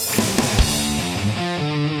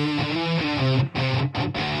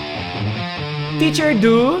Teacher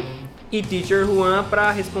Du e Teacher Juan para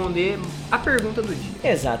responder a pergunta do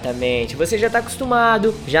dia. Exatamente, você já está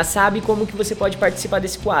acostumado, já sabe como que você pode participar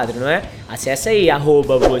desse quadro, não é? Acesse aí,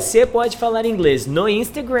 @você pode falar inglês no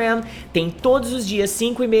Instagram, tem todos os dias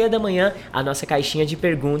 5:30 da manhã a nossa caixinha de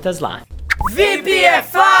perguntas lá.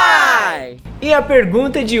 VPFI! E a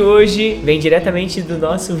pergunta de hoje vem diretamente do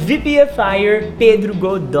nosso VPFIer Pedro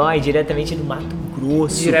Godoy, diretamente do Mato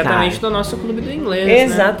Grosso, diretamente cara. do nosso clube do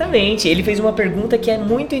inglês, Exatamente, né? Ele fez uma pergunta que é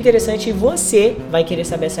muito interessante e você vai querer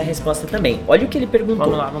saber essa resposta também. Olha o que ele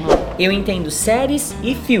perguntou. Vamos lá. Eu entendo séries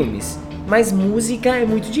e filmes, mas música é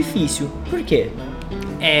muito difícil. Por quê?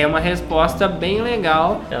 É uma resposta bem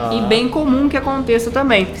legal e bem comum que aconteça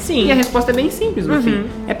também. Sim. E a resposta é bem simples, no fim.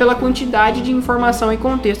 É pela quantidade de informação e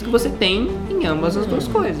contexto que você tem em ambas as duas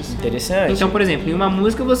coisas. Interessante. Então, por exemplo, em uma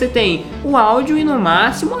música você tem o áudio e no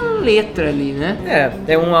máximo a letra ali, né?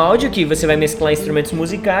 É um áudio que você vai mesclar instrumentos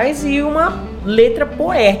musicais e uma letra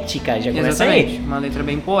poética, já começa Exatamente, aí. uma letra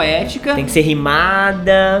bem poética. Tem que ser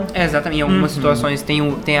rimada. Exatamente, em algumas situações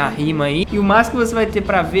tem a rima aí. E o máximo que você vai ter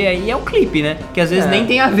pra ver aí é o clipe, né? Que às vezes nem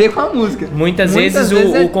tem a ver com a música. Muitas vezes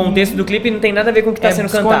o contexto do clipe não tem nada a ver com o que tá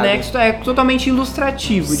sendo cantado. É totalmente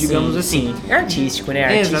ilustrativo, digamos assim. É artístico, né?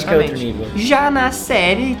 Artístico é outro nível. Já na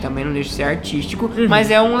série, também não deixa de ser artístico,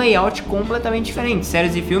 mas é um layout completamente diferente.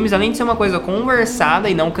 Séries e filmes, além de ser uma coisa conversada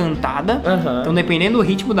e não cantada, então dependendo do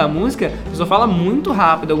ritmo da música, a pessoa fala muito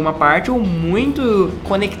rápido alguma parte ou muito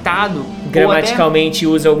conectado. Gramaticalmente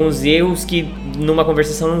usa alguns erros que numa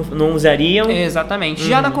conversação não usariam. Exatamente.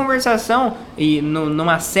 Já na conversação e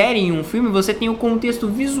numa série, em um filme, você tem o contexto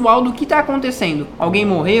visual do que tá acontecendo. Alguém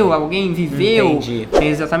morreu, alguém viveu. Entendi.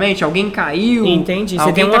 Exatamente, alguém caiu. Entendi. Você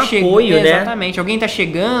Alguém tem um apoio, né? Exatamente. Alguém tá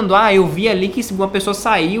chegando, eu vi ali que uma pessoa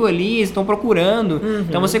saiu ali, eles estão procurando.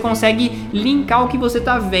 Então você consegue linkar o que você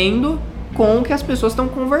tá vendo com o que as pessoas estão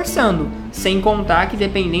conversando. Sem contar que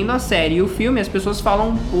dependendo da série e o filme, as pessoas falam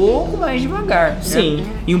um pouco mais devagar. Sim. Né?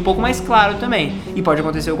 E um pouco mais claro também. E pode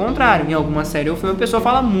acontecer o contrário. Em alguma série ou filme, a pessoa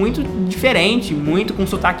fala muito diferente, muito com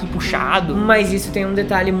sotaque puxado. Mas isso tem um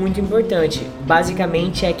detalhe muito importante.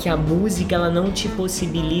 Basicamente é que a música ela não te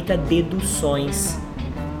possibilita deduções.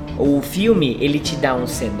 O filme, ele te dá um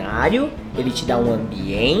cenário, ele te dá um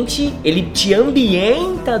ambiente, ele te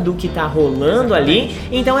ambienta do que tá rolando ali,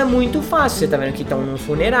 então é muito fácil. Você tá vendo que estão num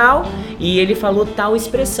funeral e ele falou tal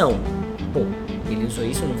expressão. Pô, ele usou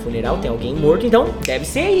isso num funeral, tem alguém morto, então deve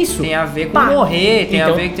ser isso. Tem a ver com morrer, tem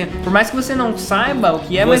a ver com... Por mais que você não saiba o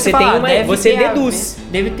que é, mas você deduz.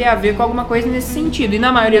 Deve ter a ver com alguma coisa nesse sentido. E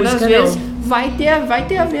na maioria das vezes... Vai ter a ver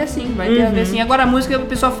assim, ter a ver assim. Agora a música que a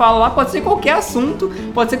pessoa fala lá pode ser qualquer assunto,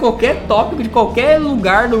 pode ser qualquer tópico de qualquer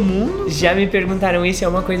lugar do mundo. Já me perguntaram isso, é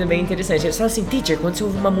uma coisa bem interessante. Eles falam assim, teacher, quando você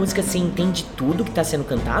ouve uma música, você entende tudo que tá sendo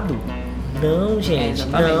cantado? Não, gente,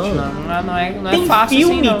 exatamente, não é tem fácil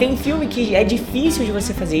filme, assim, não. Tem filme que é difícil de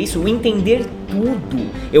você fazer isso, o entender tudo.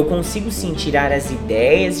 Eu consigo sim tirar as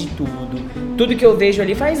ideias de tudo que eu vejo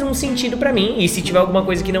ali faz um sentido pra mim. E se tiver alguma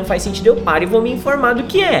coisa que não faz sentido, eu paro e vou me informar do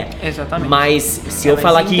que é. Exatamente. Mas se eu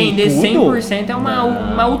falar que entender tudo... 100% é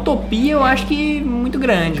uma utopia, eu acho que muito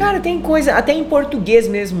grande. Cara, tem coisa, até em português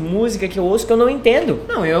mesmo, música que eu ouço que eu não entendo.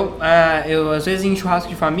 Não, eu às vezes em churrasco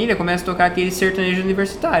de família começo a tocar aqueles sertanejos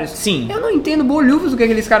universitários. Sim. Eu não entendo bolhufas do que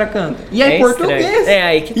aqueles caras cantam. E é português. Estranho. É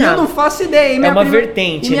aí que tá. E eu não faço ideia. É uma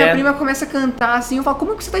vertente, né? E minha prima começa a cantar assim, eu falo,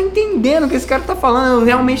 como é que você tá entendendo o que esse cara tá falando? Eu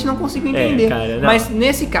realmente não consigo entender. Cara, não. Mas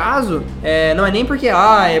nesse caso, não é nem porque,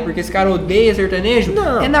 é porque esse cara odeia sertanejo.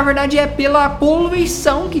 Não. Na verdade, é pela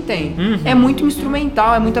poluição que tem. É muito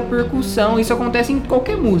instrumental, é muita percussão. Isso acontece em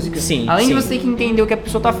qualquer música. Sim. Além de você ter que entender o que a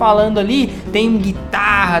pessoa tá falando ali, tem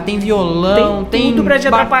guitarra, tem violão, tem tudo pra te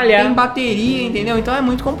atrapalhar. Tem bateria, entendeu? Então é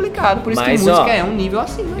muito complicado. Por isso Mas, que música é um nível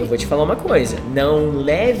assim. Eu vou te falar uma coisa. Não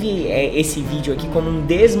leve esse vídeo aqui como um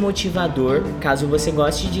desmotivador caso você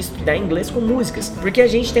goste de estudar inglês com músicas. Porque a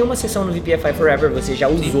gente tem uma sessão no VPFI Forever, você já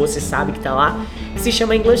usou, você sabe que tá lá, que se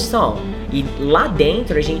chama English Song. E lá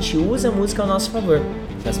dentro a gente usa a música ao nosso favor.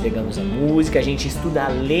 Nós pegamos a música, a gente estuda a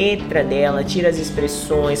letra dela, tira as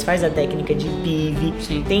expressões, faz a técnica de PIV.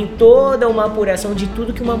 Sim. Tem toda uma apuração de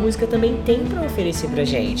tudo que uma música também tem pra oferecer pra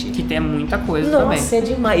gente. Que tem muita coisa também. Nossa, é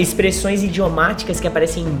demais. Expressões idiomáticas que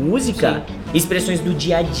aparecem em música, expressões do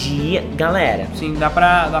dia a dia. Galera. Sim, dá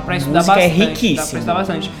pra estudar música bastante. é riquíssimo. Dá pra estudar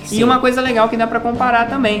bastante. Sim. E uma coisa legal que dá pra comparar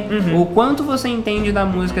também. O quanto você entende da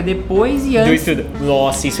música depois e antes. Do estudo.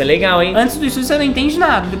 Nossa, isso é legal, hein? Antes do estudo você não entende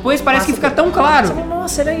nada. Depois parece que fica tão claro. Você fala,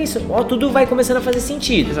 nossa, era isso. Ó, tudo vai começando a fazer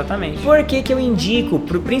sentido. Exatamente. Por que que eu indico,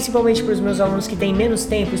 principalmente pros meus alunos que têm menos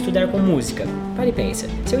tempo, estudar com música? Para e pensa.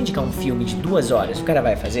 Se eu indicar um filme de 2 horas, o cara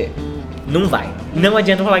vai fazer? Não vai. Não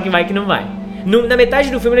adianta falar que vai que não vai. Na metade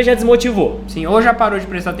do filme ele já desmotivou. Sim, ou já parou de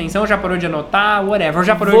prestar atenção, já parou de anotar, whatever, ou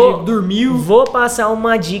já parou de dormir. Vou passar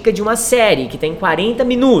uma dica de uma série que tem 40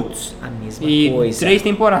 minutos. A mesma coisa. 3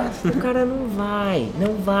 temporadas. O cara não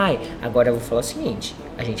vai. Agora eu vou falar o seguinte,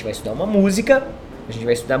 a gente vai estudar uma música. A gente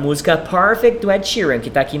vai estudar a música Perfect do Ed Sheeran, que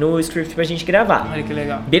tá aqui no script pra gente gravar. Olha que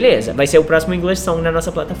legal. Beleza, vai ser o próximo English Song na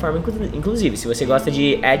nossa plataforma, inclusive. Se você gosta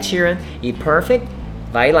de Ed Sheeran e Perfect,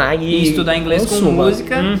 vai lá e estudar inglês com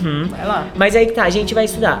música, vai lá. Mas aí que tá, a gente vai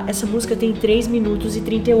estudar. Essa música tem 3 minutos e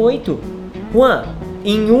 38. Juan,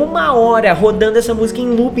 em 1 hora rodando essa música em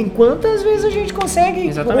looping, quantas vezes a gente consegue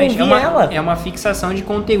Exatamente. ouvir ela? É uma fixação de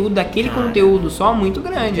conteúdo, daquele conteúdo só muito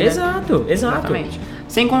grande, né? Exato. Exatamente.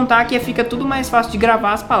 Sem contar que fica tudo mais fácil de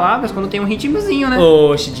gravar as palavras quando tem um ritmozinho, né?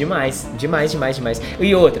 Oxe, demais.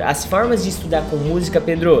 E outra, as formas de estudar com música,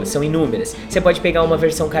 Pedro, são inúmeras. Você pode pegar uma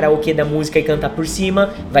versão karaokê da música e cantar por cima,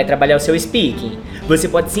 vai trabalhar o seu speaking. Você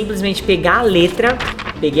pode simplesmente pegar a letra,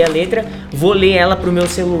 peguei a letra, vou ler ela pro meu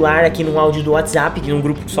celular aqui no áudio do WhatsApp, de um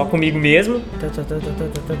grupo só comigo mesmo.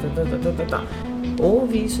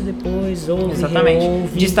 Ouve isso depois, Exatamente.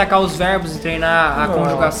 reouve. Destacar os verbos e treinar a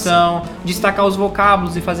conjugação, destacar os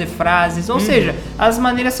vocábulos e fazer frases. Ou seja, as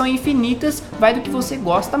maneiras são infinitas, vai do que você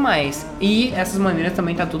gosta mais. E essas maneiras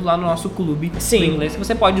também tá tudo lá no nosso clube do inglês, que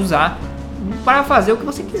você pode usar para fazer o que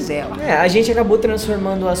você quiser lá. A gente acabou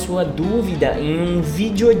transformando a sua dúvida em um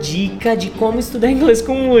videodica de como estudar inglês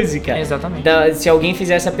com música. Exatamente. Se alguém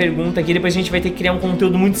fizer essa pergunta aqui, depois a gente vai ter que criar um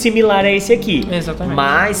conteúdo muito similar a esse aqui. Exatamente.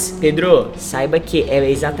 Mas, Pedro, saiba que é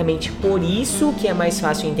exatamente por isso que é mais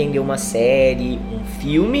fácil entender uma série, um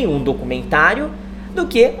filme, um documentário, do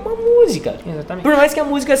que uma música. Exatamente. Por mais que a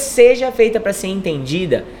música seja feita para ser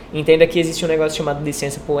entendida, entenda que existe um negócio chamado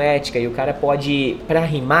licença poética e o cara pode, para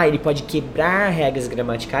rimar, ele pode quebrar regras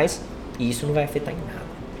gramaticais e isso não vai afetar em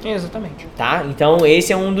nada. Exatamente. Tá? Então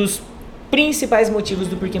esse é um dos principais motivos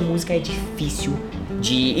do porquê música é difícil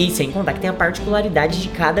e sem contar que tem a particularidade de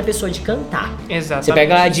cada pessoa de cantar. Exatamente. Você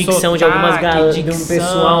pega a dicção de algumas de um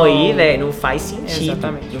pessoal aí, velho, não faz sentido.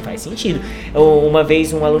 Exatamente. Não faz sentido. Uma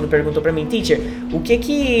vez um aluno perguntou pra mim, teacher, o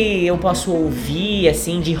que eu posso ouvir,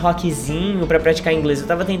 assim, de rockzinho pra praticar inglês? Eu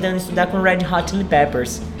tava tentando estudar com Red Hot Chili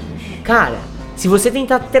Peppers. Cara, se você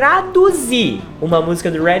tentar traduzir uma música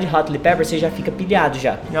do Red Hot Chili Peppers, você já fica pilhado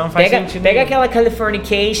já. Já não faz sentido. Pega aquela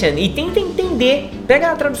Californication e tenta entender.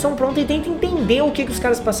 Pega a tradução pronta e tenta entender o que os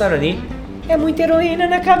caras passaram ali. É muita heroína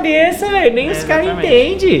na cabeça, velho. Nem os caras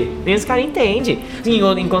entendem.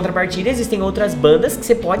 Em contrapartida, existem outras bandas que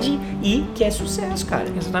você pode ir que é sucesso, cara.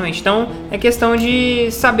 Exatamente. Então, é questão de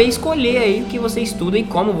saber escolher aí o que você estuda e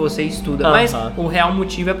como você estuda. Mas o real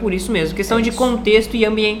motivo é por isso mesmo. Questão de contexto e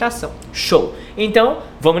ambientação. Show. Então,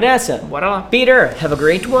 vamos nessa? Bora lá. Peter, have a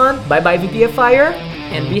great one. Bye bye VPFire.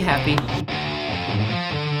 And be happy.